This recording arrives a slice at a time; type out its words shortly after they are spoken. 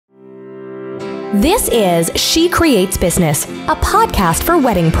This is She Creates Business, a podcast for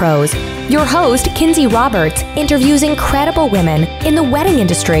wedding pros. Your host, Kinsey Roberts, interviews incredible women in the wedding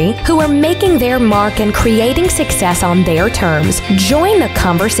industry who are making their mark and creating success on their terms. Join the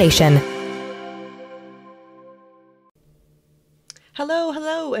conversation.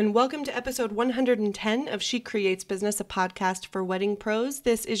 Hello, and welcome to episode 110 of She Creates Business, a podcast for wedding pros.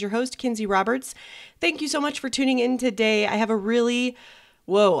 This is your host, Kinsey Roberts. Thank you so much for tuning in today. I have a really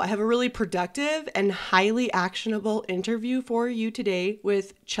productive and highly actionable interview for you today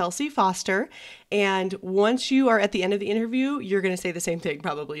with Chelsea Foster. And once you are at the end of the interview, you're going to say the same thing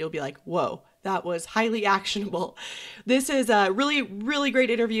probably. You'll be like, whoa, that was highly actionable. This is a really, really great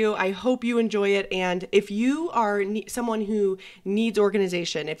interview. I hope you enjoy it. And if you are someone who needs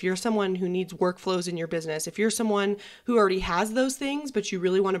organization, if you're someone who needs workflows in your business, if you're someone who already has those things, but you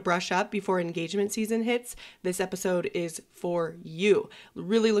really want to brush up before engagement season hits, this episode is for you.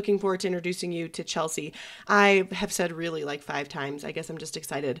 Really looking forward to introducing you to Chelsea. I have said really like 5 times. I guess I'm just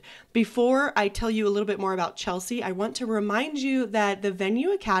excited. Before I tell you a little bit more about Chelsea, I want to remind you that the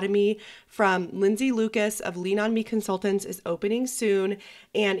Venue Academy from Lindsay Lucas of Lean On Me Consultants is opening soon.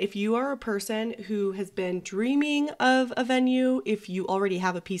 And if you are a person who has been dreaming of a venue, if you already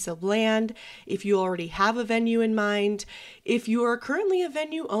have a piece of land, if you already have a venue in mind, if you are currently a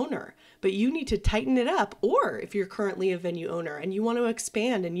venue owner, but you need to tighten it up, or if you're currently a venue owner and you want to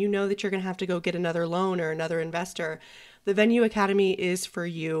expand and you know that you're going to have to go get another loan or another investor, the Venue Academy is for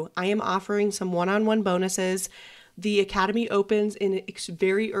you. I am offering some one-on-one bonuses. The Academy opens in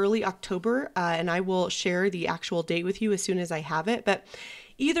very early October, and I will share the actual date with you as soon as I have it. But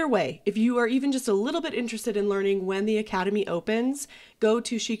either way, if you are even just a little bit interested in learning when the Academy opens, go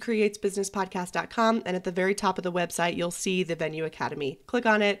to shecreatesbusinesspodcast.com, and at the very top of the website, you'll see the Venue Academy. Click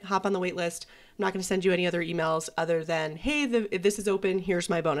on it, hop on the wait list. I'm not going to send you any other emails other than, hey, this is open, here's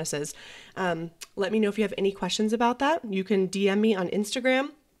my bonuses. Let me know if you have any questions about that. You can DM me on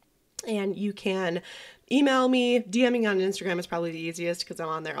Instagram, and you can email me. DMing on Instagram is probably the easiest because I'm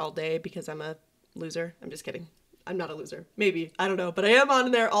on there all day because I'm a loser. I'm just kidding. I'm not a loser. Maybe. I don't know. But I am on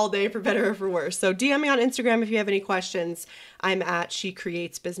there all day for better or for worse. So DM me on Instagram if you have any questions. I'm at She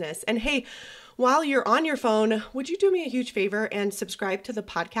Creates Business. And hey, while you're on your phone, would you do me a huge favor and subscribe to the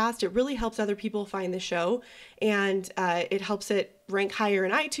podcast? It really helps other people find the show, and it helps it rank higher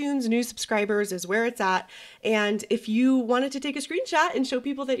in iTunes. New subscribers is where it's at. And if you wanted to take a screenshot and show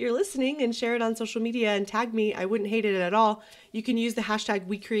people that you're listening and share it on social media and tag me, I wouldn't hate it at all. You can use the hashtag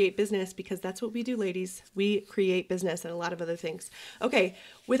 #WeCreateBusiness because that's what we do, ladies. We create business and a lot of other things. Okay,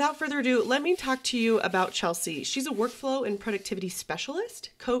 without further ado, let me talk to you about Chelsea. She's a workflow and productivity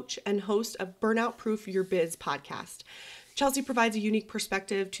specialist, coach, and host of Burnout-Proof Your Biz Podcast. Chelsea provides a unique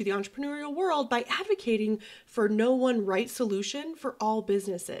perspective to the entrepreneurial world by advocating for no one right solution for all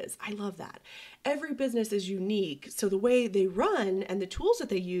businesses. I love that. Every business is unique, so the way they run and the tools that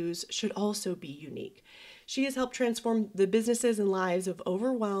they use should also be unique. She has helped transform the businesses and lives of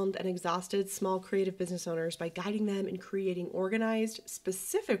overwhelmed and exhausted small creative business owners by guiding them in creating organized,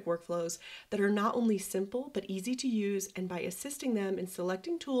 specific workflows that are not only simple but easy to use, and by assisting them in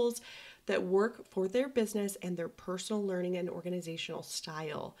selecting tools that work for their business and their personal learning and organizational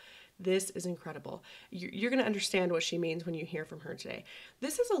style. This is incredible. You're going to understand what she means when you hear from her today.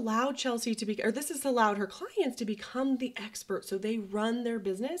 This has allowed her clients to become the expert, so they run their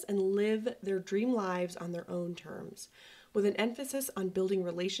business and live their dream lives on their own terms. With an emphasis on building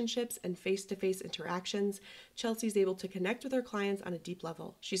relationships and face-to-face interactions, Chelsea's able to connect with her clients on a deep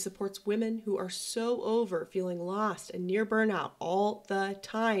level. She supports women who are so over feeling lost and near burnout all the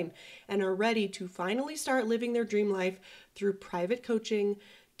time and are ready to finally start living their dream life through private coaching,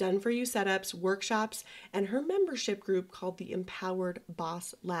 done-for-you setups, workshops, and her membership group called the Empowered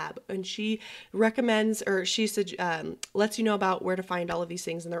Boss Lab. And she recommends, or she lets you know about where to find all of these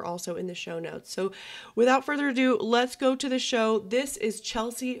things, and they're also in the show notes. So without further ado, let's go to the show. This is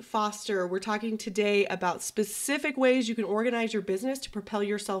Chelsea Foster. We're talking today about specific ways you can organize your business to propel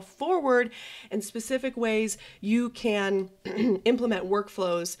yourself forward, and specific ways you can implement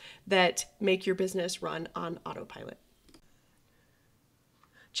workflows that make your business run on autopilot.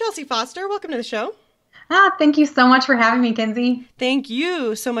 Chelsea Foster, welcome to the show. Thank you so much for having me, Kinsey. Thank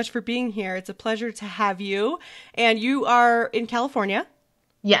you so much for being here. It's a pleasure to have you. And you are in California?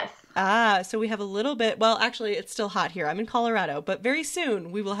 Yes. So we have a little bit, well, actually, it's still hot here. I'm in Colorado, but very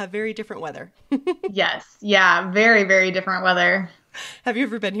soon we will have very different weather. Yes. Yeah. Very, very different weather. Have you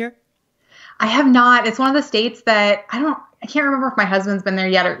ever been here? I have not. It's one of the states that I can't remember if my husband's been there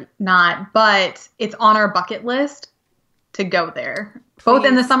yet or not, but it's on our bucket list to go there, both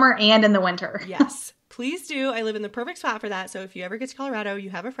in the summer and in the winter. Yes. please do. I live in the perfect spot for that. So if you ever get to Colorado, you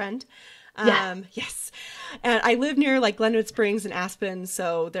have a friend. Yes. And I live near like Glenwood Springs and Aspen.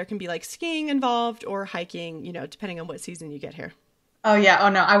 So there can be like skiing involved or hiking, depending on what season you get here. Oh yeah. Oh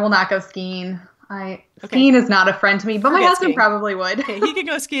no, I will not go skiing. Skiing is not a friend to me, but my husband probably would. Okay, he can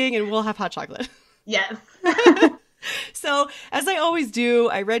go skiing and we'll have hot chocolate. Yes. So, as I always do,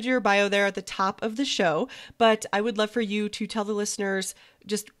 I read your bio there at the top of the show, but I would love for you to tell the listeners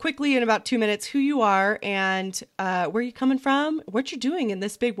just quickly in about 2 minutes who you are and where you're coming from, what you're doing in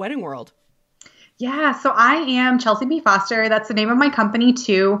this big wedding world. Yeah, so I am Chelsea B. Foster. That's the name of my company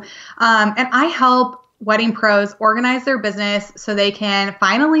too. And I help wedding pros organize their business so they can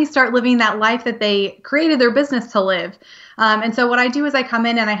finally start living that life that they created their business to live. And so what I do is I come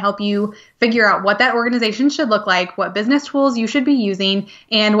in and I help you figure out what that organization should look like, what business tools you should be using,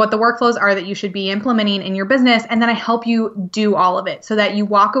 and what the workflows are that you should be implementing in your business. And then I help you do all of it so that you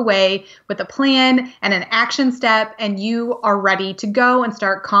walk away with a plan and an action step and you are ready to go and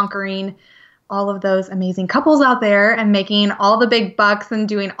start conquering all of those amazing couples out there and making all the big bucks and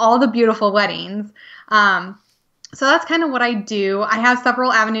doing all the beautiful weddings. So that's kind of what I do. I have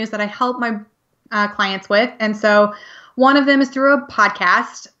several avenues that I help my clients with. And so one of them is through a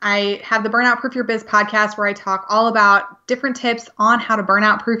podcast. I have the Burnout-Proof Your Biz podcast where I talk all about different tips on how to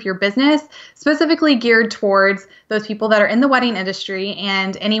burnout-proof your business, specifically geared towards those people that are in the wedding industry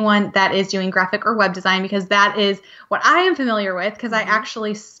and anyone that is doing graphic or web design, because that is what I am familiar with, because I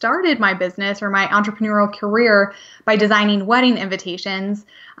actually started my business or my entrepreneurial career by designing wedding invitations.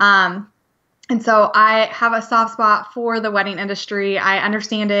 And so I have a soft spot for the wedding industry. I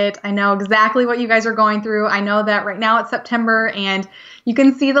understand it. I know exactly what you guys are going through. I know that right now it's September and you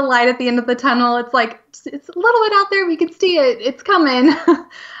can see the light at the end of the tunnel. It's like, it's a little bit out there. We can see it. It's coming.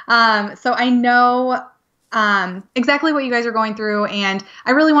 So I know exactly what you guys are going through. And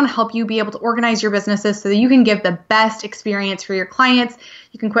I really want to help you be able to organize your businesses so that you can give the best experience for your clients.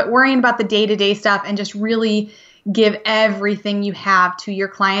 You can quit worrying about the day-to-day stuff and just really give everything you have to your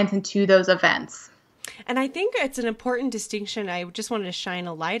clients and to those events. And I think it's an important distinction. I just wanted to shine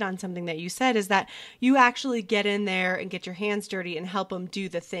a light on something that you said, is that you actually get in there and get your hands dirty and help them do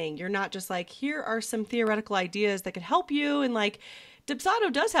the thing. You're not just like, here are some theoretical ideas that could help you. And like,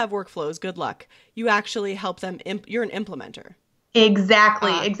 Dipsado does have workflows. Good luck. You actually help them. You're an implementer.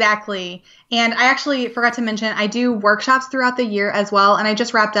 Exactly. And I actually forgot to mention, I do workshops throughout the year as well. And I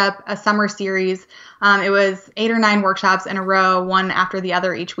just wrapped up a summer series. It was 8 or 9 workshops in a row, one after the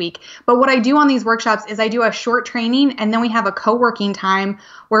other each week. But what I do on these workshops is I do a short training and then we have a co-working time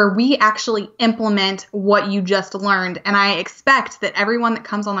where we actually implement what you just learned. And I expect that everyone that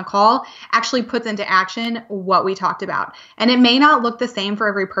comes on the call actually puts into action what we talked about. And it may not look the same for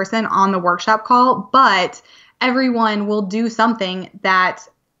every person on the workshop call, but everyone will do something that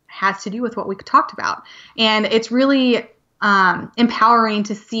has to do with what we talked about. And it's really empowering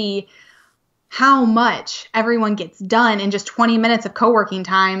to see how much everyone gets done in just 20 minutes of co-working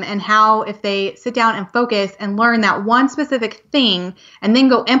time, and how if they sit down and focus and learn that one specific thing and then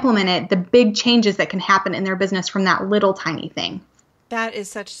go implement it, the big changes that can happen in their business from that little tiny thing. That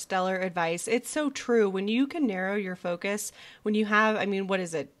is such stellar advice. It's so true. When you can narrow your focus, when you have, what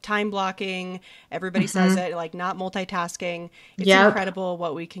is it? Time blocking. Everybody says it, like not multitasking. It's incredible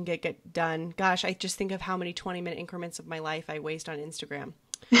what we can get done. Gosh, I just think of how many 20-minute increments of my life I waste on Instagram.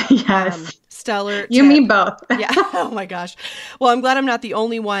 Yes. Stellar. You, me both. Yeah. Oh my gosh. Well, I'm glad I'm not the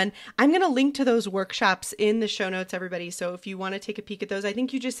only one. I'm going to link to those workshops in the show notes, everybody. So if you want to take a peek at those, I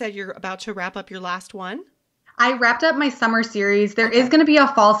think you just said you're about to wrap up your last one. I wrapped up my summer series. There is going to be a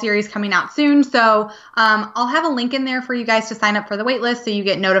fall series coming out soon. So I'll have a link in there for you guys to sign up for the waitlist so you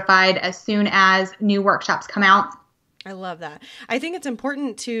get notified as soon as new workshops come out. I love that. I think it's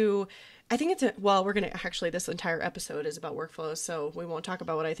important to, we're going to actually, this entire episode is about workflows, so we won't talk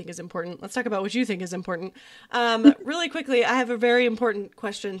about what I think is important. Let's talk about what you think is important. Really quickly, I have a very important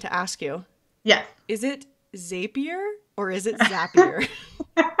question to ask you. Yes. Is it Zapier or is it Zapier?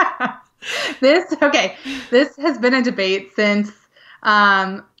 This has been a debate since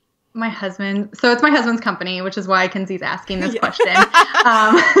my husband. So it's my husband's company, which is why Kenzie's asking this question.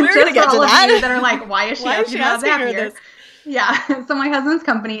 We're going to get to that. Of you that are like, why is she asking about Zapier? Yeah. So my husband's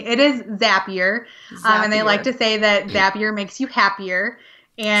company, it is Zapier. And they like to say that Zapier makes you happier.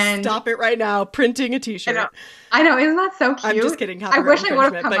 And stop it right now. Printing a t-shirt. I know. Isn't that so cute? I'm just kidding. I wish I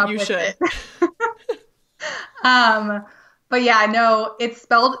would have come up with it. But yeah, no, it's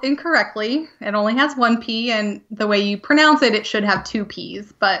spelled incorrectly. It only has one P, and the way you pronounce it, it should have 2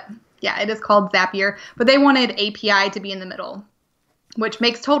 Ps. But yeah, it is called Zapier. But they wanted API to be in the middle, which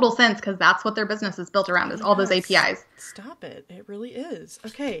makes total sense because that's what their business is built around, is all those APIs. Stop it. It really is.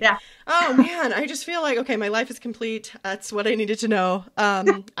 Okay. Yeah. Oh man, I just feel like, okay, my life is complete. That's what I needed to know.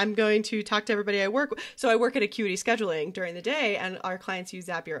 I'm going to talk to everybody I work with. So I work at Acuity Scheduling during the day, and our clients use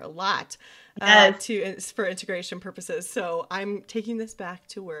Zapier a lot for integration purposes. So I'm taking this back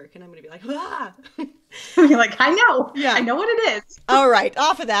to work, and I'm going to be like, ah. You're like, I know. Yeah. I know what it is. All right.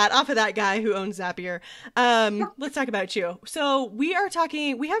 Off of that guy who owns Zapier. Let's talk about you. So we have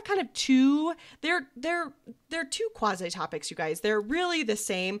kind of two, they're two quasi topics, you guys. They're really the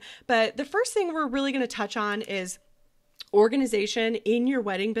same, but the first thing we're really going to touch on is organization in your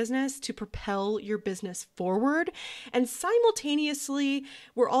wedding business to propel your business forward. And simultaneously,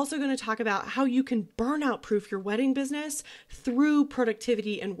 we're also going to talk about how you can burnout proof your wedding business through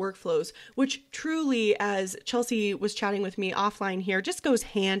productivity and workflows, which truly, as Chelsea was chatting with me offline here, just goes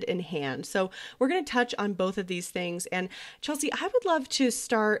hand in hand. So we're going to touch on both of these things. And Chelsea, I love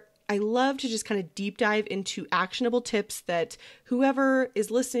to just kind of deep dive into actionable tips that whoever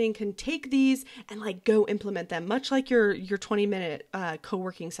is listening can take these and like go implement them, much like your 20-minute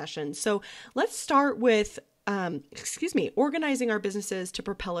co-working session. So let's start with, organizing our businesses to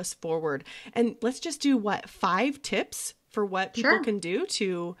propel us forward. And let's just do 5 tips for what people can do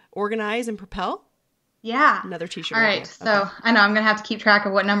to organize and propel? Yeah. Another t-shirt. All right. So I know I'm going to have to keep track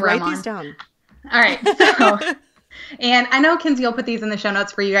of what number I'm on. Write these down. All right. So... And I know Kinsey will put these in the show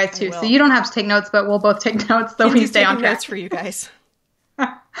notes for you guys too, so you don't have to take notes, but we'll both take notes so we stay on track. Notes for you guys.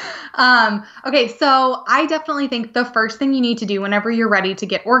 Okay, so I definitely think the first thing you need to do whenever you're ready to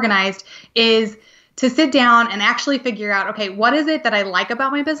get organized is to sit down and actually figure out, okay, what is it that I like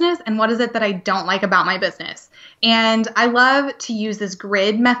about my business and what is it that I don't like about my business? And I love to use this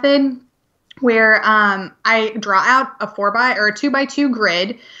grid method where I draw out a 2x2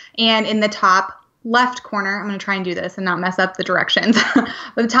 grid, and in the top left corner, I'm going to try and do this and not mess up the directions.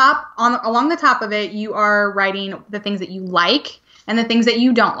 But along the top of it, you are writing the things that you like and the things that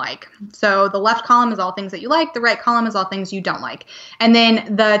you don't like. So the left column is all things that you like. The right column is all things you don't like. And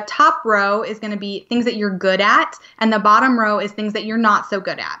then the top row is going to be things that you're good at. And the bottom row is things that you're not so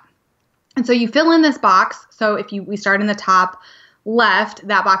good at. And so you fill in this box. So if we start in the top left,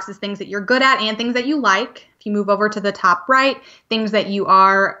 that box is things that you're good at and things that you like. If you move over to the top right, things that you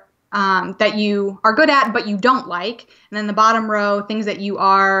are good at but you don't like. And then the bottom row, things that you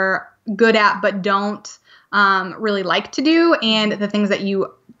are good at but don't really like to do, and the things that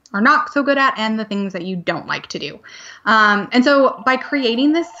you are not so good at and the things that you don't like to do. And so by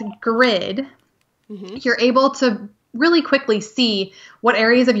creating this grid, you're able to really quickly see what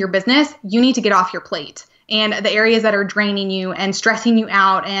areas of your business you need to get off your plate, and the areas that are draining you and stressing you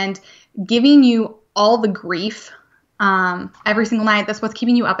out and giving you all the grief every single night. That's what's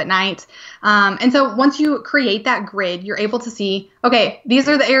keeping you up at night. And so once you create that grid, you're able to see, okay, these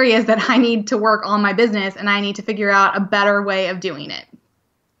are the areas that I need to work on my business, and I need to figure out a better way of doing it.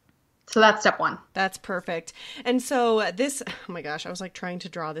 So that's step 1. That's perfect. And so oh my gosh, I was like trying to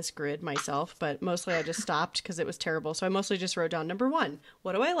draw this grid myself, but mostly I just stopped because it was terrible. So I mostly just wrote down number 1,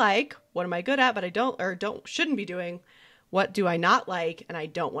 what do I like? What am I good at, but I shouldn't be doing? What do I not like and I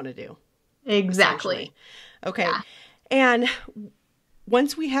don't want to do? Exactly. Okay. Yeah. And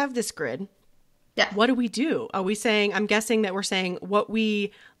once we have this grid, what do we do? I'm guessing that we're saying what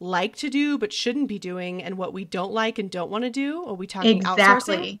we like to do but shouldn't be doing and what we don't like and don't want to do? Are we talking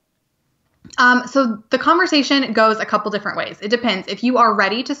outsourcing? So the conversation goes a couple different ways. It depends. If you are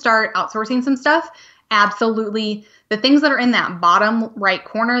ready to start outsourcing some stuff, absolutely. The things that are in that bottom right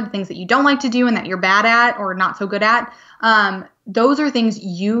corner, the things that you don't like to do and that you're bad at or not so good at, those are things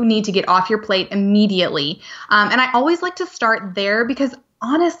you need to get off your plate immediately. And I always like to start there because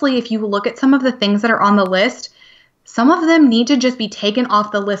honestly, if you look at some of the things that are on the list, some of them need to just be taken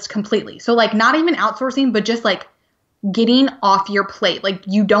off the list completely. So like not even outsourcing, but just like getting off your plate. Like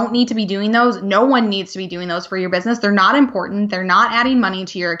you don't need to be doing those. No one needs to be doing those for your business. They're not important. They're not adding money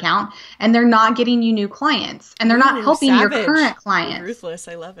to your account, and they're not getting you new clients, and they're not helping your current clients. Ruthless.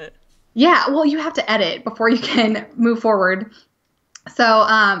 I love it. Yeah. Well, you have to edit before you can move forward. So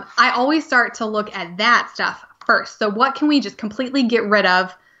I always start to look at that stuff first. So what can we just completely get rid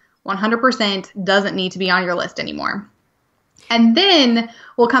of? 100% doesn't need to be on your list anymore. And then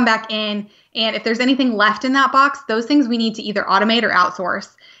we'll come back in, and if there's anything left in that box, those things we need to either automate or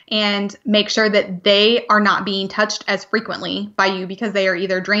outsource and make sure that they are not being touched as frequently by you because they are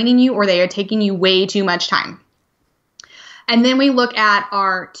either draining you or they are taking you way too much time. And then we look at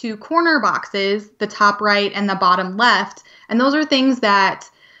our 2 corner boxes, the top right and the bottom left, and those are things that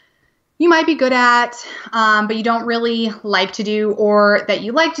you might be good at, but you don't really like to do, or that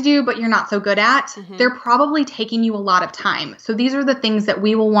you like to do, but you're not so good at, they're probably taking you a lot of time. So these are the things that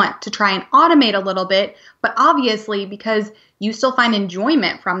we will want to try and automate a little bit, but obviously because you still find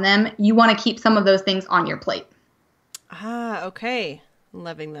enjoyment from them, you want to keep some of those things on your plate. Ah, okay.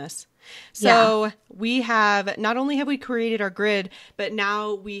 Loving this. So we have, not only have we created our grid, but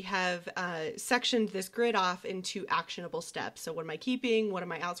now we have sectioned this grid off into actionable steps. So what am I keeping? What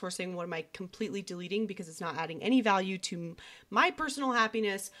am I outsourcing? What am I completely deleting because it's not adding any value to my personal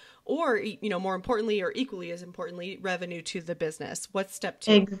happiness, or, you know, more importantly, or equally as importantly, revenue to the business? What's step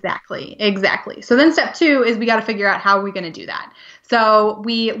 2? Exactly. So then step 2 is we got to figure out how we're going to do that. So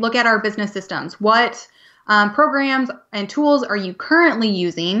we look at our business systems. What programs and tools are you currently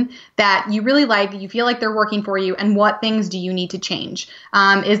using that you really like, you feel like they're working for you, and what things do you need to change?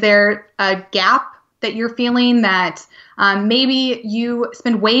 Is there a gap that you're feeling that maybe you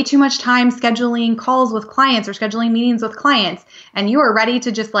spend way too much time scheduling calls with clients or scheduling meetings with clients, and you are ready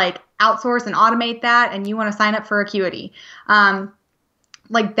to just like outsource and automate that, and you want to sign up for Acuity?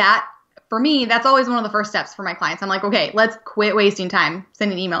 Like that. For me, that's always one of the first steps for my clients. I'm like, okay, let's quit wasting time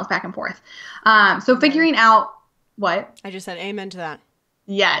sending emails back and forth. So figuring out what? I just said amen to that.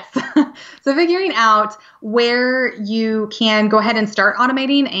 Yes. So figuring out where you can go ahead and start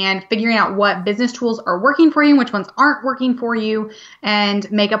automating, and figuring out what business tools are working for you and which ones aren't working for you, and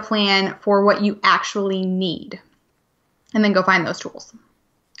make a plan for what you actually need. And then go find those tools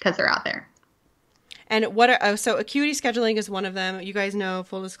because they're out there. And so Acuity scheduling is one of them. You guys know,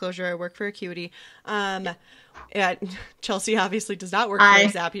 full disclosure, I work for Acuity. Chelsea obviously does not work for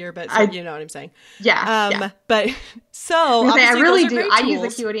Zapier, but so you know what I'm saying. Yeah. But so I really do. I use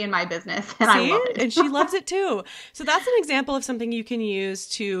Acuity in my business, and I love it. And she loves it too. So that's an example of something you can use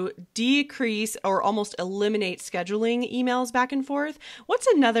to decrease or almost eliminate scheduling emails back and forth. What's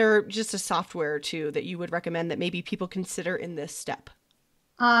another, just a software or two that you would recommend that maybe people consider in this step?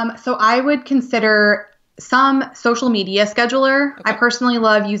 So I would consider some social media scheduler. Okay. I personally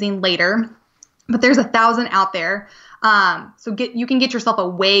love using Later, but there's 1,000 out there. So you can get yourself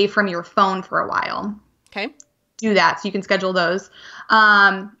away from your phone for a while. Okay. Do that so you can schedule those.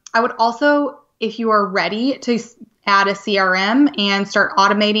 I would also, if you are ready to add a CRM and start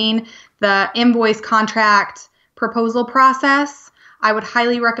automating the invoice, contract, proposal process, I would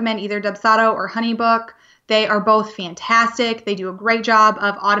highly recommend either Dubsado or Honeybook. They are both fantastic. They do a great job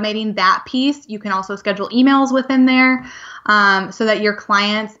of automating that piece. You can also schedule emails within there so that your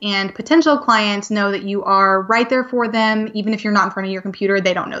clients and potential clients know that you are right there for them. Even if you're not in front of your computer,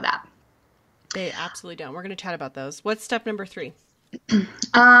 they don't know that. They absolutely don't. We're going to chat about those. What's step number 3?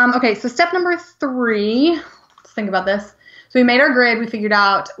 Okay, so step number 3, let's think about this. So we made our grid. We figured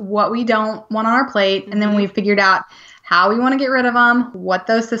out what we don't want on our plate, and then we figured out how we want to get rid of them, what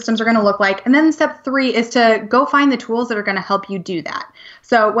those systems are going to look like. And then step 3 is to go find the tools that are going to help you do that.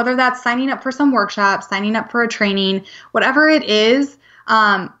 So whether that's signing up for some workshops, signing up for a training, whatever it is,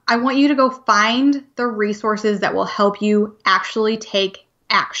 I want you to go find the resources that will help you actually take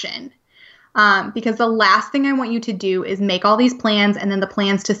action. Because the last thing I want you to do is make all these plans and then the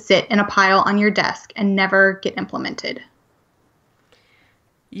plans to sit in a pile on your desk and never get implemented.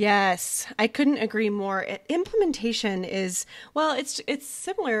 Yes, I couldn't agree more. Implementation is, well, it's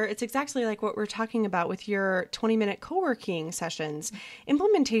similar. It's exactly like what we're talking about with your 20-minute co-working sessions.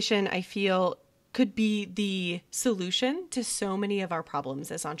 Implementation, I feel, could be the solution to so many of our problems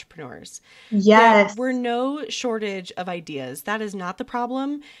as entrepreneurs. Yes. We're no shortage of ideas. That is not the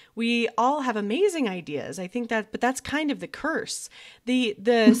problem. We all have amazing ideas. I think that, but that's kind of the curse. The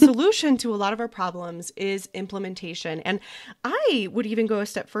solution to a lot of our problems is implementation. And I would even go a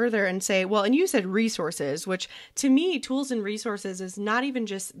step further and say, well, and you said resources, which to me, tools and resources is not even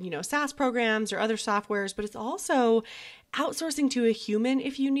just, SaaS programs or other softwares, but it's also outsourcing to a human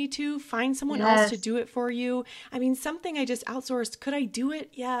if you need to. Find someone else to do it for you. I mean, something I just outsourced. Could I do it?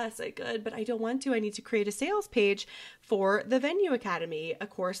 Yes, I could, but I don't want to. I need to create a sales page for the Venue Academy, a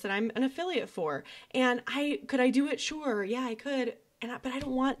course that I'm an affiliate for. And could I do it? Sure. Yeah, I could. But I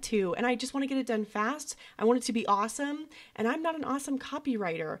don't want to. And I just want to get it done fast. I want it to be awesome. And I'm not an awesome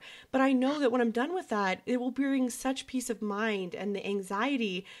copywriter, but I know that when I'm done with that, it will bring such peace of mind, and the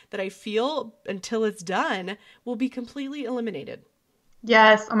anxiety that I feel until it's done will be completely eliminated.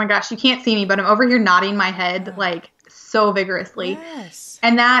 Yes. Oh my gosh. You can't see me, but I'm over here nodding my head like so vigorously. Yes.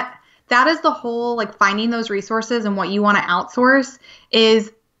 And that is the whole, like, finding those resources and what you want to outsource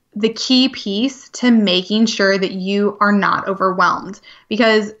is the key piece to making sure that you are not overwhelmed,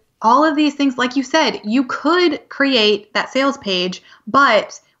 because all of these things, like you said, you could create that sales page,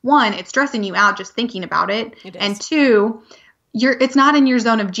 but 1, it's stressing you out just thinking about it. It is. And 2, it's not in your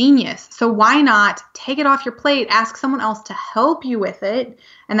zone of genius. So why not take it off your plate, ask someone else to help you with it?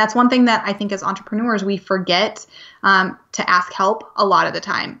 And that's one thing that I think as entrepreneurs, we forget to ask help a lot of the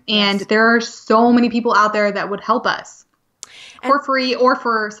time. And Yes. there are so many people out there that would help us for free or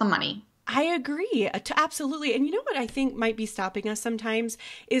for some money. I agree. Absolutely. And you know what I think might be stopping us sometimes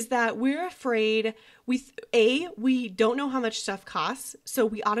is that we're afraid we don't know how much stuff costs. So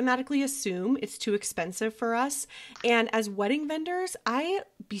we automatically assume it's too expensive for us. And as wedding vendors, I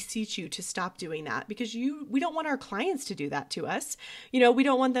beseech you to stop doing that because we don't want our clients to do that to us. We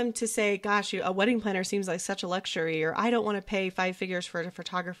don't want them to say, gosh, a wedding planner seems like such a luxury, or I don't want to pay 5 figures for a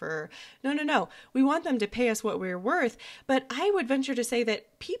photographer. No. We want them to pay us what we're worth. But I would venture to say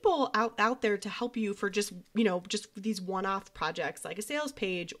that people out there to help you for just these one-off projects like a sales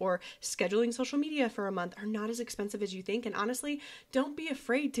page or scheduling social media for a month are not as expensive as you think. And honestly, don't be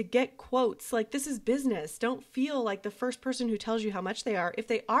afraid to get quotes. Like, this is business. Don't feel like the first person who tells you how much they are. If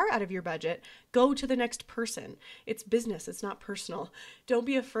they are out of your budget, go to the next person. It's business. It's not personal. Don't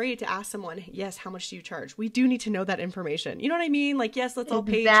be afraid to ask someone, yes, how much do you charge? We do need to know that information. You know what I mean? Like, yes, let's all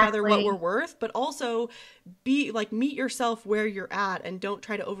pay each other what we're worth, but also meet yourself where you're at and don't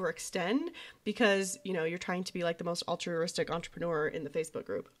try to overextend because, you're trying to be like the most altruistic entrepreneur in the Facebook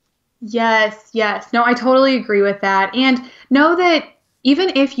group. Yes. No, I totally agree with that. And know that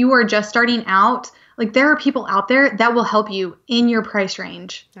even if you are just starting out, like, there are people out there that will help you in your price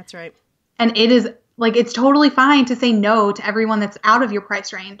range. That's right. And it is like, it's totally fine to say no to everyone that's out of your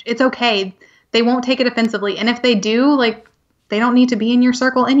price range. It's okay. They won't take it offensively. And if they do, like, they don't need to be in your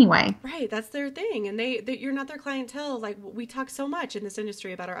circle anyway. Right. That's their thing. And you're not their clientele. Like, we talk so much in this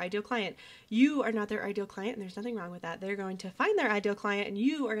industry about our ideal client. You are not their ideal client, and there's nothing wrong with that. They're going to find their ideal client, and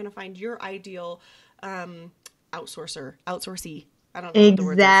you are going to find your ideal outsourcee. I don't know what the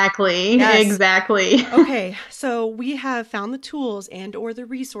word is. Exactly. Yes. Exactly. Okay. So we have found the tools and or the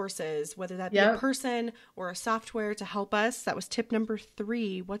resources, whether that be a person or a software to help us. That was tip number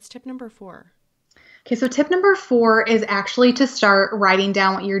 3. What's tip number 4? Okay, so tip number 4 is actually to start writing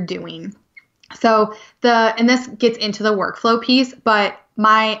down what you're doing. So and this gets into the workflow piece, but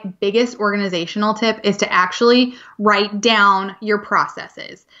my biggest organizational tip is to actually write down your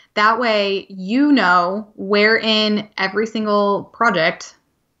processes. That way you know where in every single project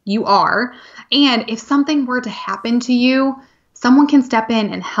you are. And if something were to happen to you, someone can step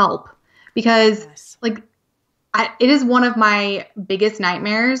in and help because it is one of my biggest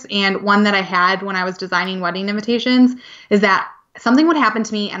nightmares, and one that I had when I was designing wedding invitations, is that something would happen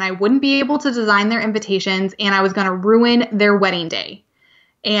to me and I wouldn't be able to design their invitations and I was going to ruin their wedding day.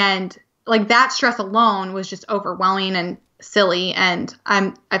 And like, that stress alone was just overwhelming and silly. And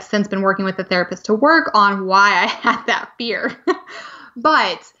I've since been working with a therapist to work on why I had that fear.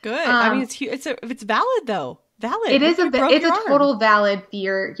 But good. I mean, it's valid though. Valid. It is it's a total valid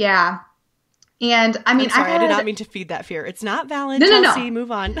fear. Yeah. And I mean, I'm sorry, I did not mean to feed that fear. It's not valid. No. Chelsea,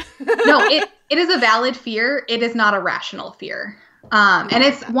 move on. No, it is a valid fear. It is not a rational fear. And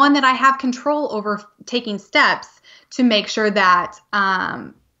it's one that I have control over, taking steps to make sure that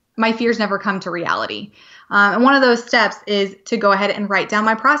my fears never come to reality. And one of those steps is to go ahead and write down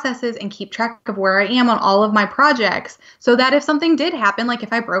my processes and keep track of where I am on all of my projects, so that if something did happen, like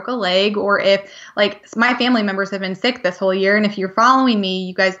if I broke a leg, or if like my family members have been sick this whole year, and if you're following me,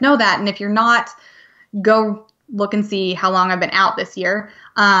 you guys know that. And if you're not, go look and see how long I've been out this year.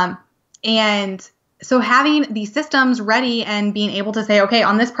 And so having these systems ready and being able to say, okay,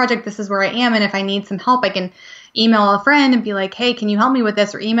 on this project, this is where I am. And if I need some help, I can email a friend and be like, hey, can you help me with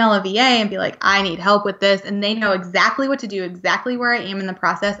this? Or email a VA and be like, I need help with this. And they know exactly what to do, exactly where I am in the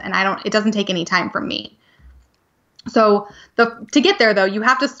process. And it doesn't take any time from me. So to get there though, you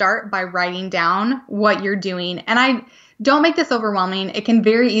have to start by writing down what you're doing. And don't make this overwhelming. It can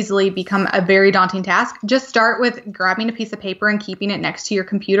very easily become a very daunting task. Just start with grabbing a piece of paper and keeping it next to your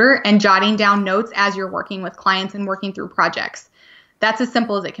computer and jotting down notes as you're working with clients and working through projects. That's as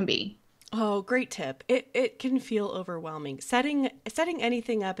simple as it can be. Oh, great tip. It can feel overwhelming. Setting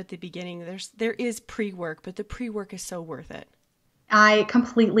anything up at the beginning, there is pre-work, but the pre-work is so worth it. I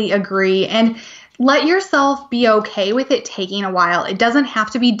completely agree. And let yourself be okay with it taking a while. It doesn't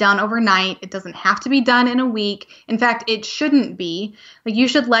have to be done overnight. It doesn't have to be done in a week. In fact, it shouldn't be. Like, you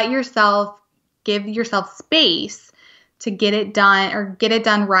should give yourself space to get it done, or get it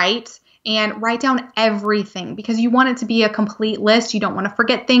done right, and write down everything, because you want it to be a complete list. You don't want to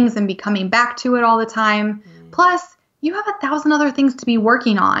forget things and be coming back to it all the time. Plus, you have 1,000 other things to be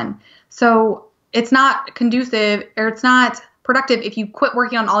working on. So it's not conducive, or it's not productive if you quit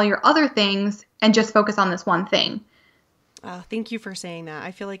working on all your other things and just focus on this one thing. Thank you for saying that.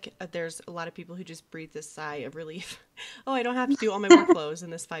 I feel like there's a lot of people who just breathe this sigh of relief. Oh, I don't have to do all my workflows in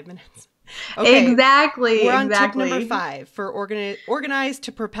this 5 minutes. Okay. Exactly. We're on tip number 5 for organize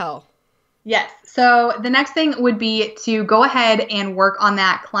to propel. Yes. So the next thing would be to go ahead and work on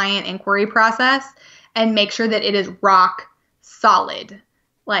that client inquiry process and make sure that it is rock solid.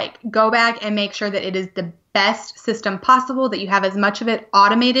 Like, go back and make sure that it is the best system possible, that you have as much of it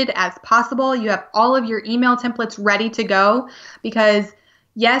automated as possible. You have all of your email templates ready to go because,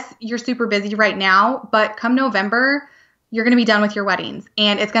 yes, you're super busy right now, but come November, you're going to be done with your weddings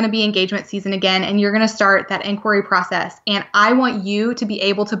and it's going to be engagement season again, and you're going to start that inquiry process. And I want you to be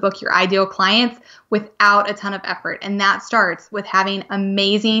able to book your ideal clients without a ton of effort. And that starts with having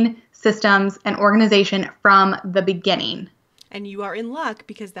amazing systems and organization from the beginning. And you are in luck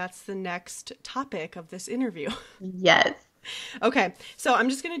because that's the next topic of this interview. Yes. Okay, so I'm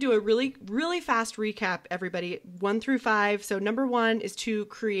just going to do a really, really fast recap, everybody, 1 through 5. So number 1 is to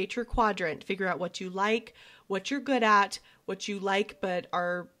create your quadrant. Figure out what you like, what you're good at, what you like but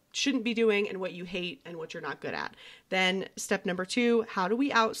shouldn't be doing, and what you hate and what you're not good at. Then step number 2, how do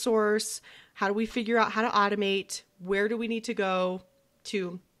we outsource? How do we figure out how to automate? Where do we need to go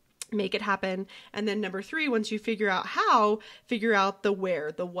to make it happen? And then number 3, once you figure out how, figure out the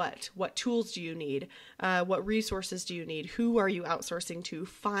where, the what tools do you need? What resources do you need? Who are you outsourcing to?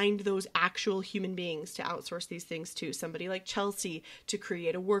 Find those actual human beings to outsource these things to. Somebody like Chelsea to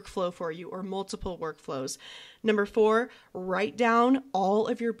create a workflow for you or multiple workflows. Number 4, write down all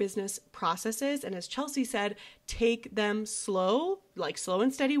of your business processes. And as Chelsea said, take them slow, like slow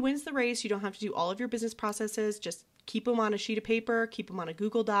and steady wins the race. You don't have to do all of your business processes. Just keep them on a sheet of paper, keep them on a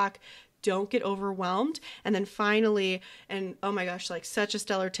Google Doc. Don't get overwhelmed. And then finally, and oh my gosh, like such a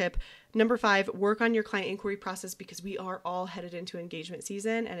stellar tip, number 5, work on your client inquiry process because we are all headed into engagement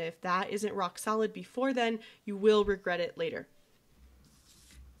season. And if that isn't rock solid before then, you will regret it later.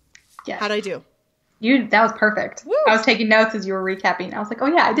 Yes. How'd I do? That was perfect. Woo! I was taking notes as you were recapping. I was like, oh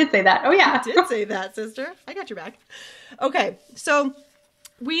yeah, I did say that. Oh yeah. You did say that, sister. I got your back. Okay. So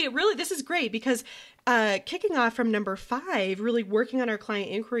this is great because kicking off from number 5, really working on our client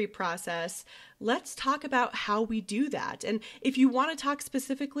inquiry process, let's talk about how we do that. And if you want to talk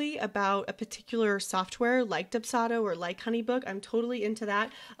specifically about a particular software like Dubsado or like HoneyBook, I'm totally into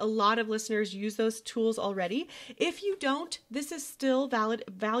that. A lot of listeners use those tools already. If you don't, this is still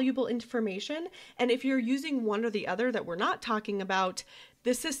valuable information. And if you're using one or the other that we're not talking about,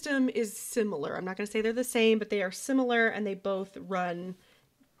 the system is similar. I'm not going to say they're the same, but they are similar and they both run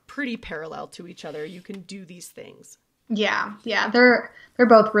pretty parallel to each other. You can do these things. Yeah, they're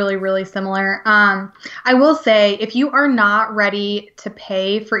both really, really similar. I will say, if you are not ready to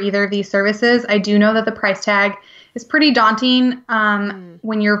pay for either of these services, I do know that the price tag is pretty daunting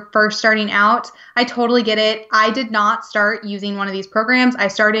when you're first starting out. I totally get it. I did not start using one of these programs. I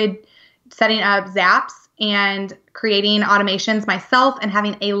started setting up Zaps and creating automations myself and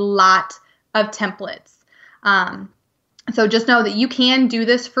having a lot of templates. So just know that you can do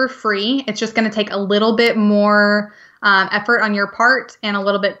this for free. It's just going to take a little bit more effort on your part and a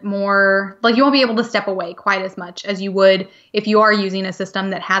little bit more, like you won't be able to step away quite as much as you would if you are using a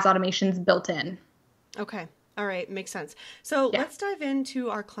system that has automations built in. Okay. All right. Makes sense. So let's dive into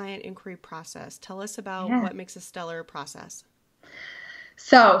our client inquiry process. Tell us about what makes a stellar process.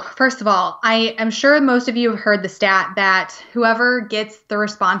 So first of all, I am sure most of you have heard the stat that whoever gets the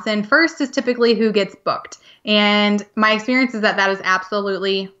response in first is typically who gets booked. And my experience is that that is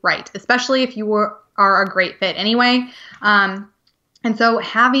absolutely right, especially if you are a great fit anyway. And so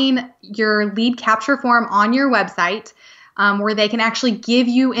having your lead capture form on your website where they can actually give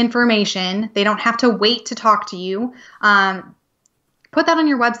you information, they don't have to wait to talk to you. Put that on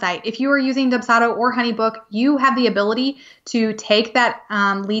your website. If you are using Dubsado or HoneyBook, you have the ability to take that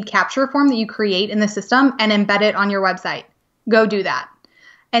lead capture form that you create in the system and embed it on your website. Go do that.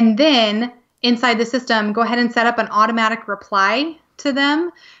 And then inside the system, go ahead and set up an automatic reply to them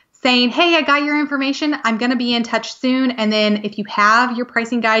saying, hey, I got your information. I'm going to be in touch soon. And then if you have your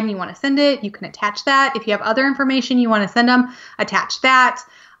pricing guide and you want to send it, you can attach that. If you have other information you want to send them, attach that.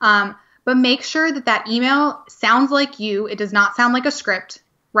 But make sure that that email sounds like you. It does not sound like a script.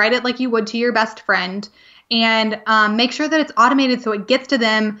 Write it like you would to your best friend. And make sure that it's automated so it gets to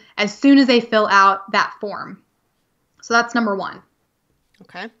them as soon as they fill out that form. So that's number 1.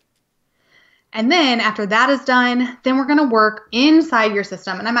 Okay. And then after that is done, then we're going to work inside your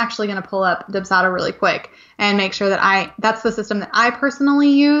system. And I'm actually going to pull up Dubsado really quick and make sure that that's the system that I personally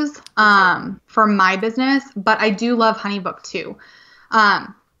use for my business. But I do love HoneyBook too.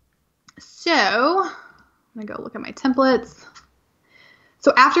 So I'm going to go look at my templates.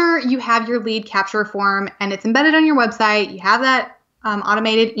 So after you have your lead capture form and it's embedded on your website, you have that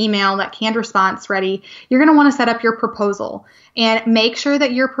automated email, that canned response ready, you're going to want to set up your proposal and make sure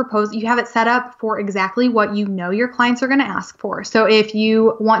that your proposal, you have it set up for exactly what you know your clients are going to ask for. So if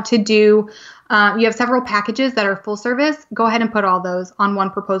you want to do, you have several packages that are full service, go ahead and put all those on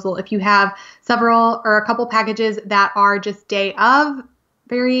one proposal. If you have several or a couple packages that are just day of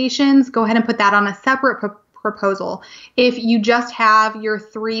variations, go ahead and put that on a separate proposal. If you just have your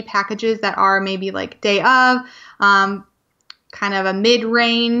 3 packages that are maybe like day of, kind of a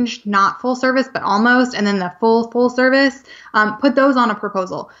mid-range, not full service, but almost, and then the full service, put those on a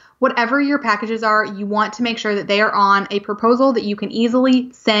proposal. Whatever your packages are, you want to make sure that they are on a proposal that you can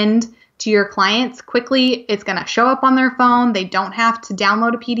easily send to your clients quickly. It's going to show up on their phone. They don't have to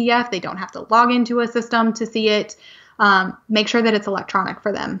download a PDF. They don't have to log into a system to see it. Make sure that it's electronic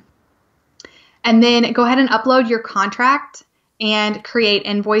for them. And then go ahead and upload your contract and create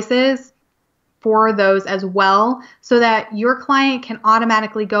invoices for those as well, so that your client can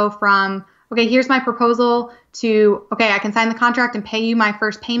automatically go from, okay, here's my proposal, to, okay, I can sign the contract and pay you my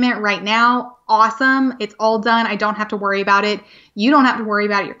first payment right now. Awesome. It's all done. I don't have to worry about it. You don't have to worry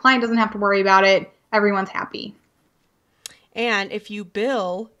about it. Your client doesn't have to worry about it. Everyone's happy. And if you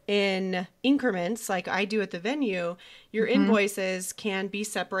bill in increments like I do at the venue, your invoices can be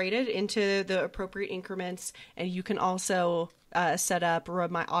separated into the appropriate increments, and you can also set up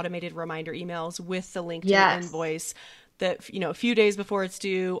my automated reminder emails with the link to the invoice that, a few days before it's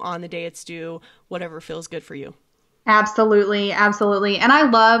due, on the day it's due, whatever feels good for you. Absolutely. Absolutely. And I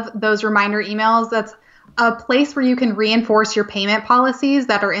love those reminder emails. That's a place where you can reinforce your payment policies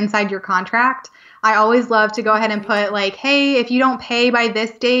that are inside your contract. I always love to go ahead and put like, hey, if you don't pay by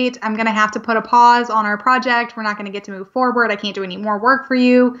this date, I'm going to have to put a pause on our project. We're not going to get to move forward. I can't do any more work for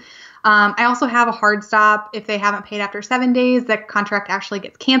you. I also have a hard stop. If they haven't paid after 7 days, the contract actually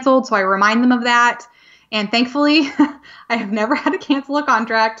gets canceled. So I remind them of that. And thankfully, I have never had to cancel a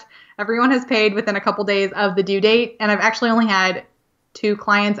contract. Everyone has paid within a couple days of the due date. And I've actually only had 2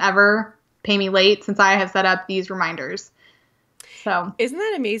 clients ever pay me late since I have set up these reminders. So isn't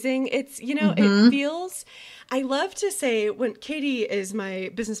that amazing? It's, it feels, I love to say, when Katie is my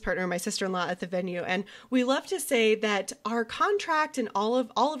business partner, my sister-in-law at the venue, and we love to say that our contract and all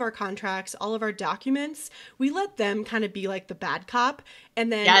of our contracts, all of our documents, we let them kind of be like the bad cop,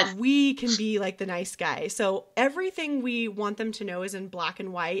 and then we can be like the nice guy. So everything we want them to know is in black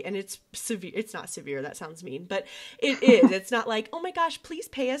and white, and it's severe. It's not severe. That sounds mean, but it is. It's not like, oh my gosh, please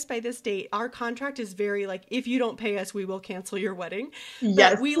pay us by this date. Our contract is very like, if you don't pay us, we will cancel your wedding.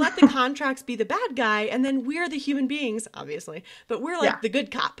 Yes. But we let the contracts be the bad guy, and then we're the human beings, obviously, but we're like the good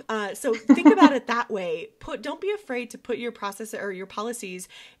cop. So think about it that way. Don't be afraid to put your process or your policies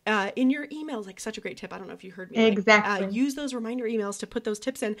in your emails. Like, such a great tip. I don't know if you heard me. Exactly. Use those reminder emails to put those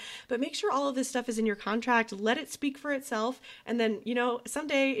tips in, but make sure all of this stuff is in your contract. Let it speak for itself. And then,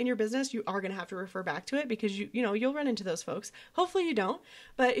 someday in your business, you are going to have to refer back to it, because you'll run into those folks. Hopefully you don't.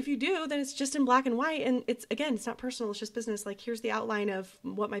 But if you do, then it's just in black and white. And it's not personal. It's just business. Like, here's the outline of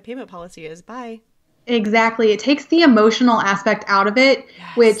what my payment policy is. Bye. Exactly. It takes the emotional aspect out of it,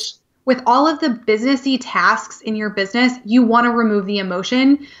 which with all of the businessy tasks in your business, you want to remove the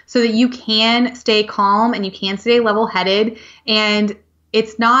emotion so that you can stay calm and you can stay level-headed. And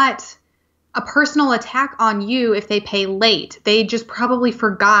it's not a personal attack on you if they pay late. They just probably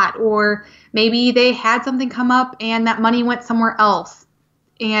forgot, or maybe they had something come up and that money went somewhere else.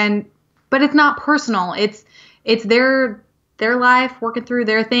 But it's not personal. It's their life, working through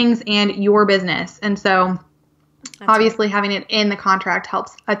their things, and your business. And so obviously having it in the contract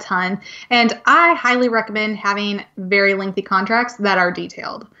helps a ton. And I highly recommend having very lengthy contracts that are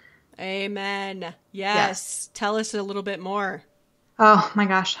detailed. Amen. Yes. Tell us a little bit more. Oh my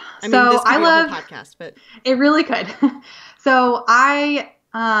gosh. I mean, this could be a whole podcast, but it really could. So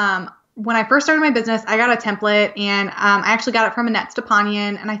when I first started my business, I got a template, and I actually got it from Annette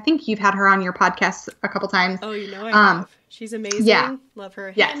Stepanian, and I think you've had her on your podcast a couple times. Oh, I have. She's amazing. Yeah. Love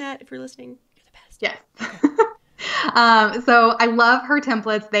her. Hey, Annette, if you're listening, you're the best. Yes. So I love her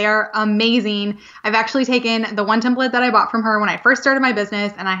templates. They are amazing. I've actually taken the one template that I bought from her when I first started my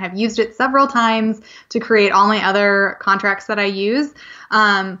business, and I have used it several times to create all my other contracts that I use.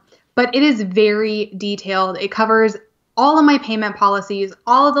 But it is very detailed. It covers all of my payment policies,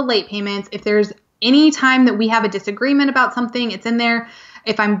 all of the late payments. If there's any time that we have a disagreement about something, it's in there.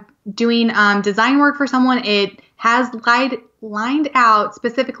 If I'm doing design work for someone, it has lined out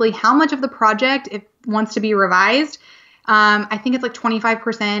specifically how much of the project it wants to be revised. I think it's like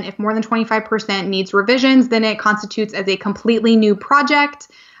 25%. If more than 25% needs revisions, then it constitutes as a completely new project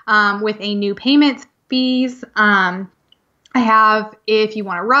with a new payment fees. I have if you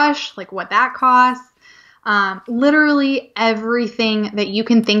want to rush, like what that costs. Literally everything that you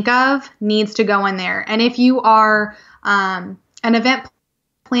can think of needs to go in there. And if you are an event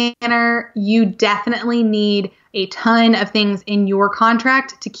planner, you definitely need a ton of things in your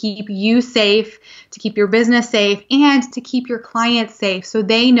contract to keep you safe, to keep your business safe, and to keep your clients safe so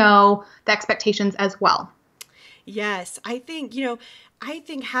they know the expectations as well. Yes, I think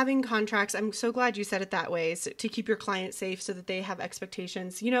having contracts, I'm so glad you said it that way, so to keep your clients safe so that they have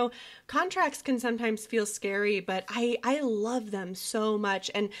expectations. Contracts can sometimes feel scary, but I love them so much.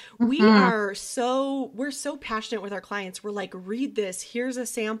 And we're so passionate with our clients. We're like, read this, here's a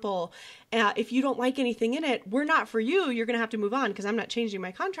sample. If you don't like anything in it, we're not for you. You're going to have to move on because I'm not changing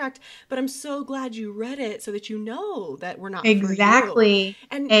my contract, but I'm so glad you read it so that you know that we're not for you. Exactly.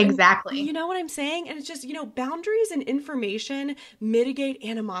 And you know what I'm saying? And it's just, boundaries and information mitigate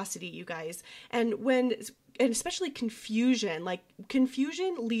animosity, you guys. And especially confusion, like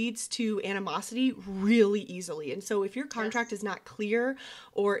confusion leads to animosity really easily. And so if your contract is not clear,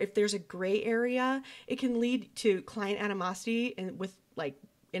 or if there's a gray area, it can lead to client animosity and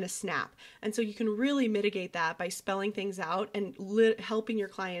in a snap. And so you can really mitigate that by spelling things out and helping your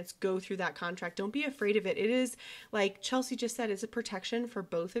clients go through that contract. Don't be afraid of it. It is, like Chelsea just said, it's a protection for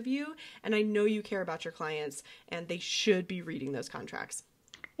both of you. And I know you care about your clients and they should be reading those contracts.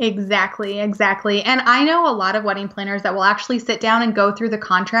 Exactly. And I know a lot of wedding planners that will actually sit down and go through the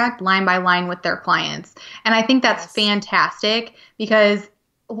contract line by line with their clients. And I think that's fantastic because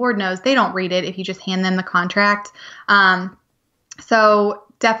Lord knows they don't read it if you just hand them the contract. So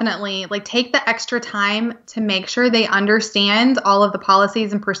definitely take the extra time to make sure they understand all of the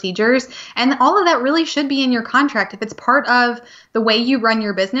policies and procedures. And all of that really should be in your contract. If it's part of the way you run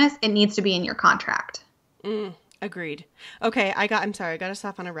your business, it needs to be in your contract. Agreed. Okay. I'm sorry. I got us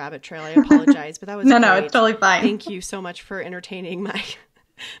off on a rabbit trail. I apologize, but that was No, great. it's totally fine. Thank you so much for entertaining my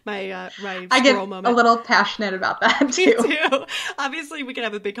I get moment. A little passionate about that too. Me too. Obviously, we can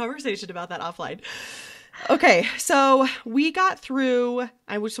have a big conversation about that offline. Okay, so we got through,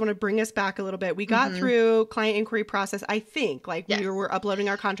 I just want to bring us back a little bit. We got through client inquiry process, I think, we were uploading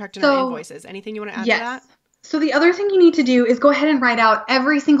our contract and our invoices. Anything you want to add to that? So the other thing you need to do is go ahead and write out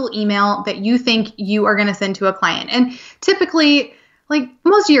every single email that you think you are going to send to a client. And typically,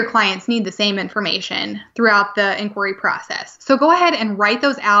 most of your clients need the same information throughout the inquiry process. So go ahead and write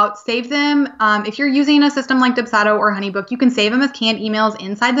those out, save them. If you're using a system like Dubsado or Honeybook, you can save them as canned emails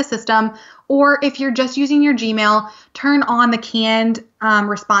inside the system. Or if you're just using your Gmail, turn on the canned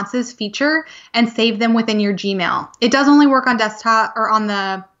responses feature and save them within your Gmail. It does only work on desktop or on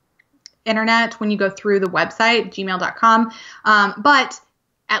the internet when you go through the website, gmail.com. But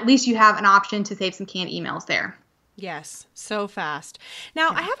at least you have an option to save some canned emails there. Yes, so fast. Now,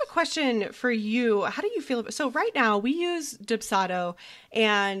 I have a question for you. How do you feel so right now we use Dubsado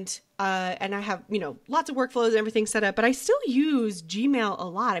and I have, lots of workflows and everything set up, but I still use Gmail a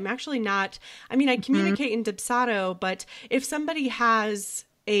lot. I'm actually not, I communicate in Dubsado, but if somebody has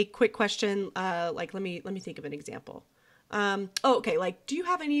a quick question, let me think of an example. Okay. Do you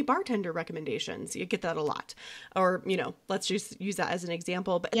have any bartender recommendations? You get that a lot. Or, let's just use that as an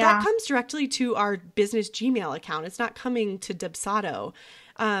example. But that comes directly to our business Gmail account. It's not coming to Dubsado.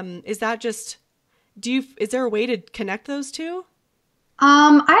 Is that just, is there a way to connect those two?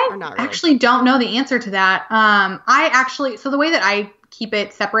 I actually don't know the answer to that. So the way that I keep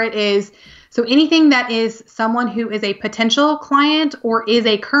it separate is, so anything that is someone who is a potential client or is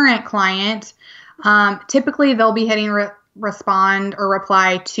a current client, typically they'll be hitting respond or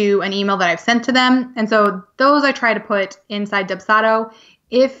reply to an email that I've sent to them. And so those I try to put inside Dubsado.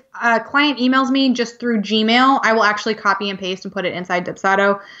 If a client emails me just through Gmail, I will actually copy and paste and put it inside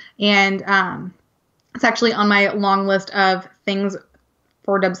Dubsado. And it's actually on my long list of things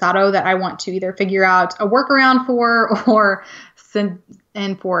for Dubsado that I want to either figure out a workaround for or send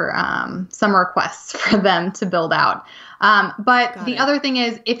in for some requests for them to build out. But the other thing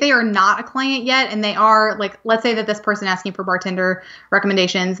is, if they are not a client yet and they are, let's say that this person asking for bartender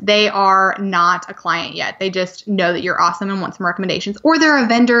recommendations, they are not a client yet. They just know that you're awesome and want some recommendations, or they're a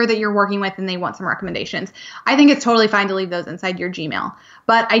vendor that you're working with and they want some recommendations. I think it's totally fine to leave those inside your Gmail.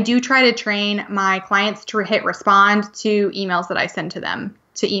 But I do try to train my clients to hit respond to emails that I send to them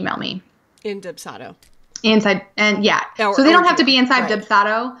to email me. In Dubsado. Inside, and so they don't have to be inside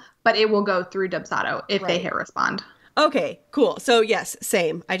Dubsado, but it will go through Dubsado if they hit respond. Okay, cool. So yes,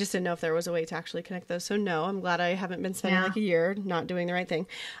 same. I just didn't know if there was a way to actually connect those. So no, I'm glad I haven't been spending a year not doing the right thing.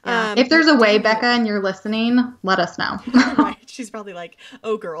 If there's a way, Becca, and you're listening, let us know. Right. She's probably like,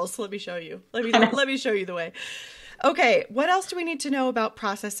 "Oh, girls, let me show you. Let me show you the way." Okay, what else do we need to know about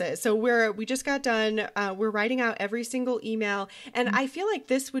processes? So we just got done. We're writing out every single email, and I feel like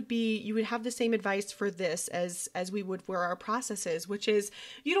this would be, you would have the same advice for this as we would for our processes, which is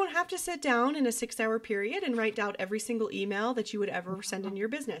you don't have to sit down in a 6-hour period and write out every single email that you would ever send in your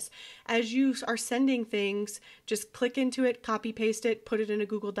business. As you are sending things, just click into it, copy paste it, put it in a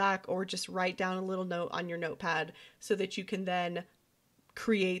Google Doc, or just write down a little note on your notepad so that you can then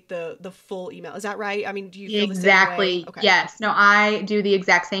create the full email. Is that right? I mean, do you feel exactly? The same way? Okay. Yes. No, I do the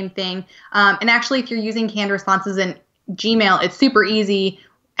exact same thing. And actually, if you're using canned responses in Gmail, it's super easy.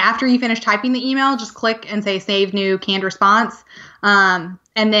 After you finish typing the email, just click and say save new canned response. And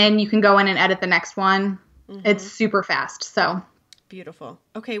then you can go in and edit the next one. Mm-hmm. It's super fast. So beautiful.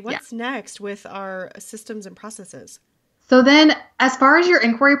 Okay. What's next with our systems and processes? So then as far as your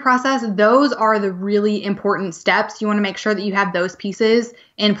inquiry process, those are the really important steps. You want to make sure that you have those pieces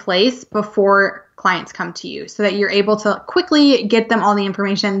in place before clients come to you so that you're able to quickly get them all the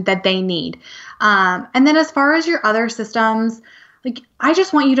information that they need. And then as far as your other systems, like I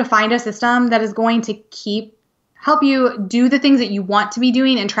just want you to find a system that is going to help you do the things that you want to be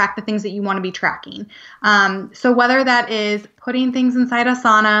doing and track the things that you want to be tracking. So whether that is putting things inside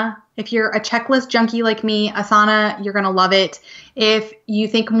Asana, if you're a checklist junkie like me, Asana, you're going to love it. If you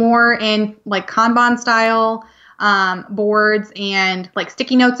think more in like Kanban style boards and like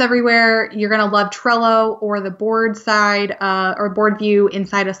sticky notes everywhere, you're going to love Trello or the board side or board view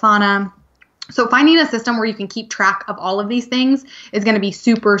inside Asana. So finding a system where you can keep track of all of these things is going to be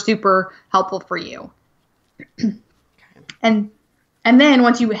super, super helpful for you. And then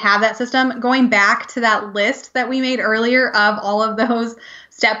once you have that system, going back to that list that we made earlier of all of those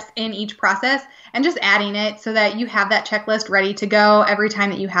steps in each process and just adding it so that you have that checklist ready to go every time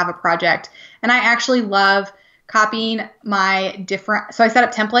that you have a project. And I actually love copying so I set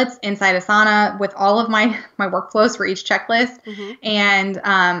up templates inside Asana with all of my workflows for each checklist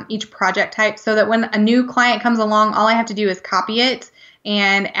and each project type so that when a new client comes along, all I have to do is copy it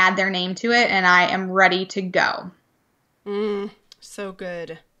and add their name to it, and I am ready to go. So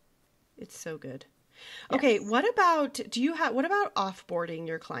good. It's so good. Yes. Okay, what about offboarding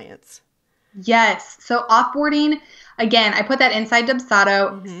your clients? Yes. So offboarding, again, I put that inside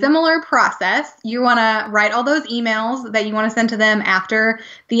Dubsado. Similar process. You want to write all those emails that you want to send to them after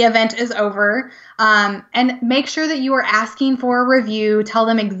the event is over, and make sure that you are asking for a review. Tell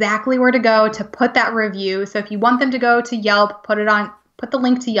them exactly where to go to put that review. So if you want them to go to Yelp, put the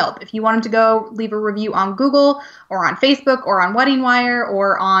link to Yelp. If you want them to go leave a review on Google or on Facebook or on Wedding Wire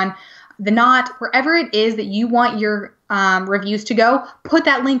or on The Knot, wherever it is that you want your reviews to go, put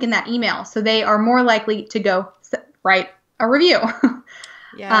that link in that email so they are more likely to go write a review.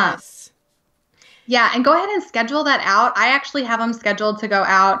 Yes. Yeah, and go ahead and schedule that out. I actually have them scheduled to go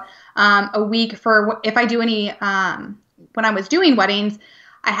out a week for if I do any, when I was doing weddings,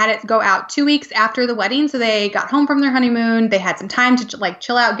 I had it go out 2 weeks after the wedding. So they got home from their honeymoon. They had some time to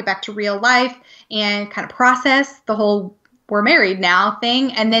chill out, get back to real life and kind of process the whole we're married now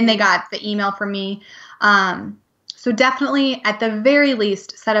thing. And then they got the email from me. So definitely at the very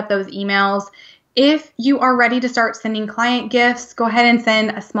least, set up those emails. If you are ready to start sending client gifts, go ahead and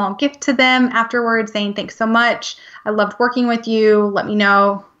send a small gift to them afterwards saying, thanks so much. I loved working with you. Let me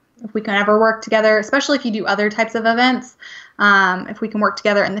know if we can ever work together, especially if you do other types of events. If we can work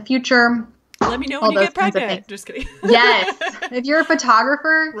together in the future. Let me know when you get pregnant. Just kidding. Yes. If you're a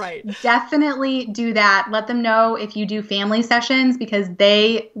photographer, right, definitely do that. Let them know if you do family sessions because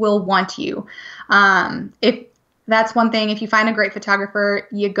they will want you. If that's one thing, if you find a great photographer,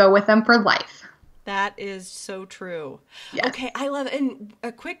 you go with them for life. That is so true. Yes. Okay, I love it. And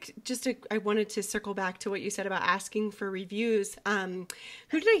I wanted to circle back to what you said about asking for reviews.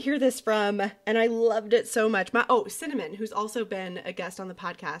 Who did I hear this from? And I loved it so much. Cinnamon, who's also been a guest on the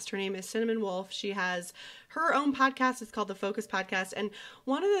podcast. Her name is Cinnamon Wolf. She has her own podcast. It's called the Focus Podcast. And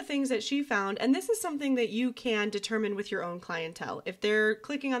one of the things that she found, and this is something that you can determine with your own clientele. If they're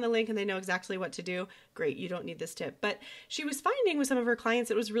clicking on the link and they know exactly what to do, great, you don't need this tip. But she was finding with some of her clients,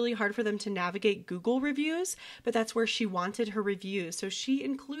 it was really hard for them to navigate Google reviews, but that's where she wanted her reviews. So she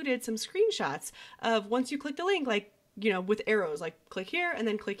included some screenshots of once you click the link, with arrows, like click here and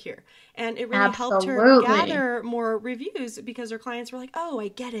then click here. And it really helped her gather more reviews because her clients were like, oh, I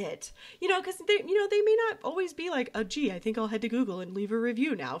get it. Because they may not always be like, oh, gee, I think I'll head to Google and leave a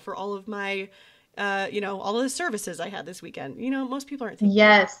review now for all of my, all of the services I had this weekend. Most people aren't thinking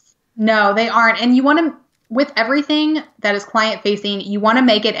Yes. No, they aren't. And you want to, with everything that is client facing, you want to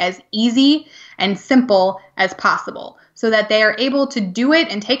make it as easy and simple as possible so that they are able to do it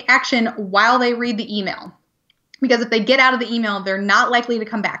and take action while they read the email. Because if they get out of the email, they're not likely to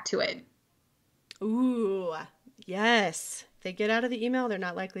come back to it. Ooh, Yes. They get out of the email, they're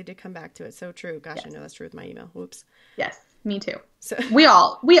not likely to come back to it. So true. Gosh, yes. I know that's true with my email. Whoops. Yes, me too. So we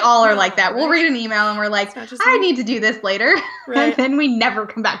all are like that. We'll read an email and we're like, I need to do this later. Right. And then we never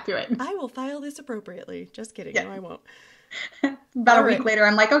come back to it. I will file this appropriately. Just kidding. Yes. No, I won't. About a week later,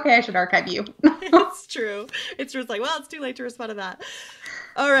 I'm like, okay, I should archive you. It's true. It's just like, well, it's too late to respond to that.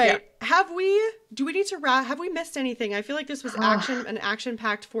 All right. Yeah. Have we missed anything? I feel like this was an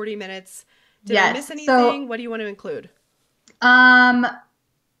action-packed 40 minutes. Did I miss anything? So, what do you want to include?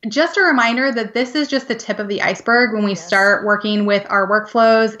 Just a reminder that this is just the tip of the iceberg when we start working with our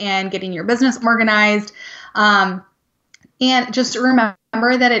workflows and getting your business organized. And just remember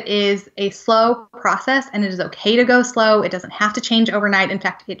that it is a slow process and it is okay to go slow. It doesn't have to change overnight. In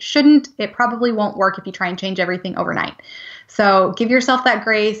fact, it shouldn't. It probably won't work if you try and change everything overnight. So give yourself that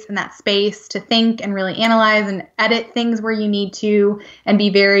grace and that space to think and really analyze and edit things where you need to and be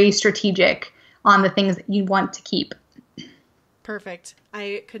very strategic on the things that you want to keep. Perfect.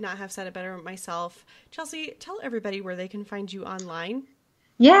 I could not have said it better myself. Chelsea, tell everybody where they can find you online.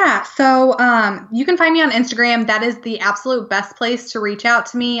 Yeah, so you can find me on Instagram. That is the absolute best place to reach out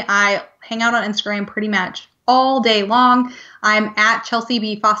to me. I hang out on Instagram pretty much all day long. I'm at Chelsea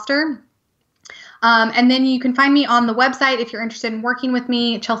B. Foster. And then you can find me on the website if you're interested in working with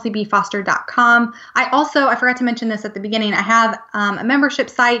me, chelseabfoster.com. I forgot to mention this at the beginning. I have a membership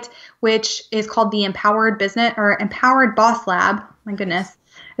site, which is called the Empowered Boss Lab. My goodness,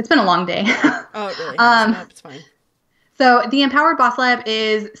 it's been a long day. Oh, it really has. Nope, it's fine. So the Empowered Boss Lab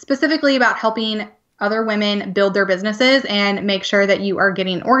is specifically about helping other women build their businesses and make sure that you are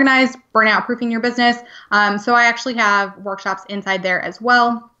getting organized, burnout-proofing your business. So I actually have workshops inside there as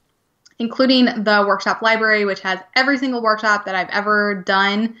well, including the workshop library, which has every single workshop that I've ever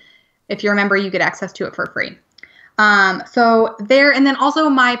done. If you're a member, you get access to it for free. So there, and then also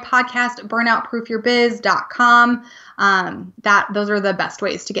my podcast, Burnout-Proof-Your-Biz.com. Those are the best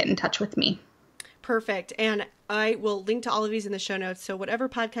ways to get in touch with me. Perfect. And I will link to all of these in the show notes. So whatever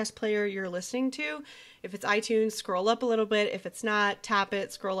podcast player you're listening to, if it's iTunes, scroll up a little bit. If it's not, tap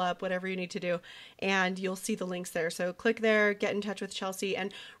it, scroll up, whatever you need to do, and you'll see the links there. So click there, get in touch with Chelsea,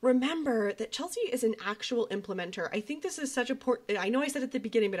 and remember that Chelsea is an actual implementer. I think this is such important. I know I said it at the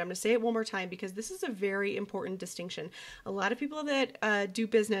beginning, but I'm going to say it one more time because this is a very important distinction. A lot of people that do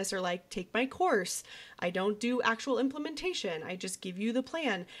business are like, take my course. I don't do actual implementation. I just give you the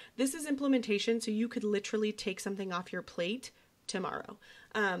plan. This is implementation, so you could literally take something off your plate tomorrow.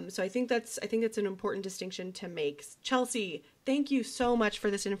 So I think that's an important distinction to make. Chelsea, thank you so much for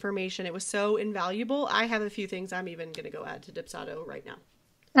this information. It was so invaluable. I have a few things I'm even going to go add to Dipsado right now.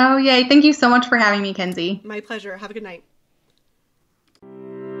 Oh, yay. Thank you so much for having me, Kenzie. My pleasure. Have a good night.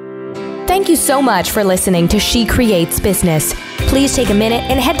 Thank you so much for listening to She Creates Business. Please take a minute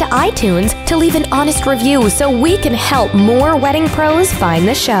and head to iTunes to leave an honest review so we can help more wedding pros find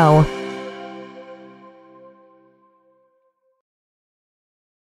the show.